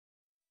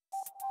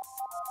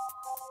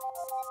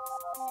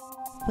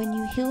When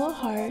you heal a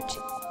heart,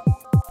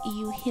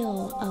 you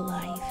heal a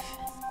life.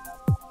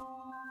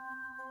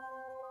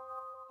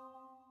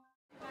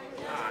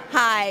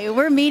 Hi,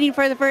 we're meeting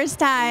for the first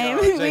time.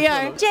 We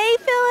are Jay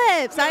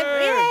Phillips.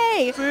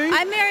 Yay!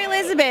 I'm Mary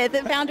Elizabeth,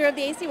 the founder of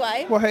the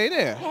ACY. Well, hey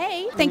there.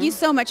 Hey, thank you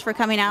so much for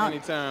coming out.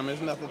 Anytime.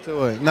 There's nothing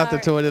to it. Nothing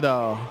to it at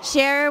all.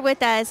 Share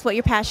with us what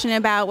you're passionate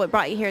about, what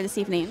brought you here this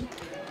evening.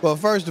 Well,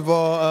 first of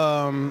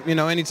all, you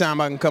know, anytime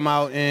I can come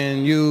out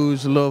and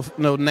use a little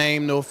no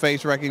name, no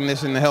face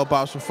recognition to help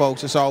out some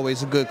folks, it's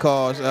always a good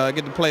cause. I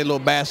get to play a little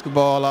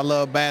basketball. I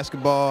love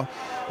basketball.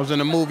 I was in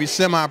the movie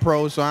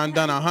Semi-Pro, so I've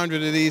done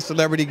 100 of these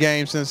celebrity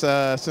games since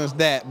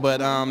that. But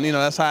you know,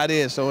 that's how it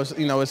is. So it's,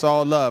 you know, it's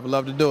all love. I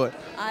love to do it.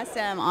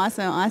 Awesome,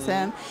 awesome,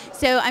 awesome.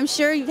 So I'm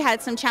sure you've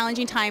had some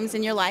challenging times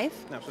in your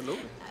life.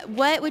 Absolutely.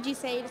 What would you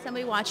say to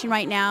somebody watching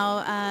right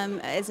now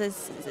as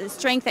a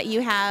strength that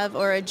you have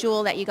or a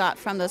jewel that you got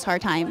from those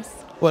hard times?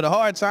 Well, the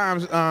hard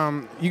times,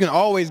 you can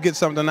always get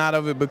something out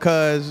of it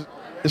because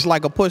it's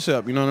like a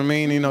push-up, you know what I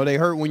mean? You know, they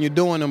hurt when you're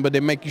doing them, but they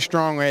make you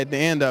stronger at the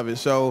end of it.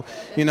 So,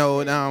 you know,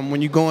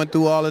 when you're going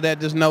through all of that,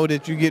 just know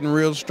that you're getting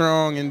real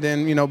strong, and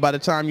then, you know, by the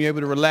time you're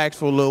able to relax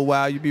for a little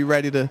while, you'll be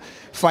ready to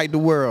fight the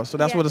world. So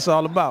that's what it's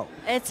all about.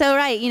 It's so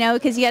right, you know,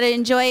 because you got to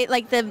enjoy,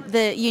 like,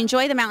 you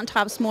enjoy the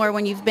mountaintops more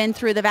when you've been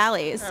through the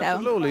valleys. So.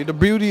 Absolutely. The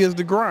beauty is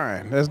the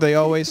grind, as they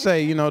always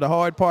say. You know, the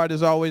hard part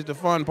is always the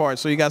fun part,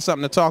 so you got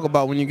something to talk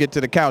about when you get to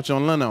the couch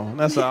on Leno.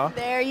 That's all.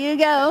 There you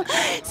go.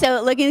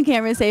 So look in the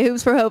camera and say,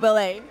 Hoops for Hope,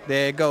 LA.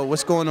 There you go.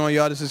 What's going on,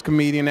 y'all? This is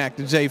comedian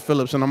actor Jay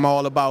Phillips, and I'm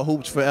all about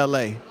hoops for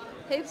LA.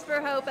 Hoops for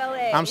Hope,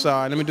 LA. I'm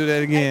sorry. Let me do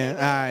that again.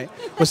 All right.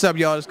 What's up,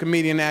 y'all? It's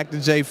comedian actor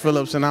Jay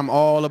Phillips, and I'm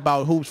all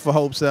about hoops for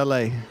Hope's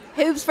LA.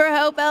 Hoops for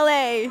Hope,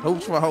 LA.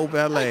 Hoops for Hope,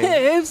 LA.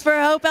 Hoops for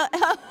Hope, LA.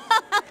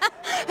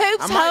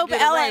 Hoops I Hope,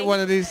 get it LA. right one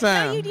of these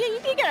times. No, you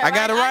did get it I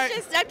got it right.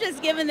 I'm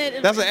just giving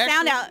the That's an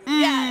sound out.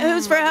 Yeah,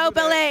 Hoops for Hope,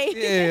 LA.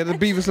 Yeah, the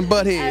Beavis and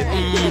Butthead.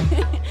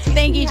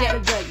 Thank you, Jay.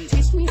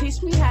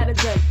 Teach me how to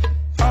juggle.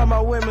 All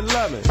my women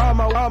love it. All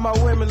my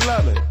women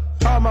love it.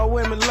 All my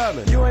women love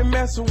it. You ain't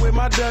messing with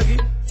my Dougie.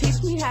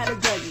 Teach me how to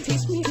juggle.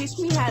 Teach me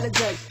how to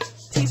juggle.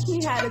 Teach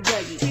me how to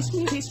juggle.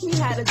 Teach me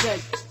how to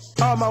juggle.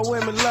 All my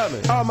women love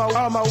it. All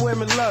my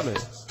women love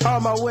it.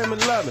 All my women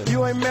love it.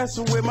 You ain't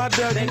messing with my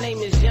Dougie. Their name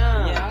is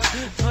Jon. Yeah.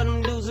 For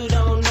them dudes who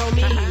don't know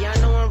me, I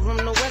know I'm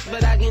from the West,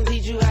 but I can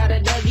teach you how to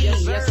Dougie.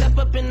 Yes, I step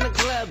up in the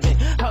club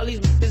and all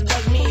these bitches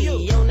bug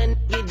me. On the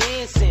nigga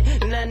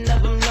dancing, none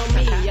of them know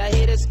me. I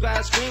hear the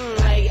squad scream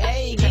like,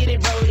 hey, get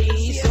it,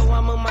 Brody. So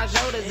I'm on my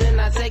shoulders and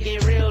I take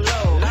it real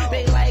low.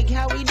 They like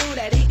how we do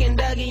that, he can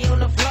Dougie on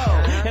the floor.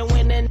 And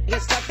when the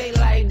niggas stop, they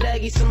like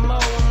Dougie some more.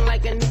 I'm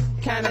like a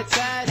nigga kinda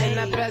tired, and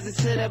I pass it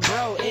to the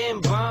bro in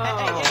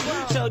bomb.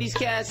 Show these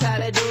cats how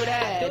to do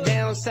that.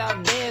 Down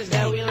south dance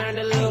that we learned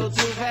a little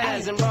too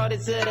fast and brought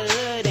it to the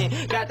hood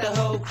and got the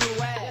whole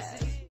crew out.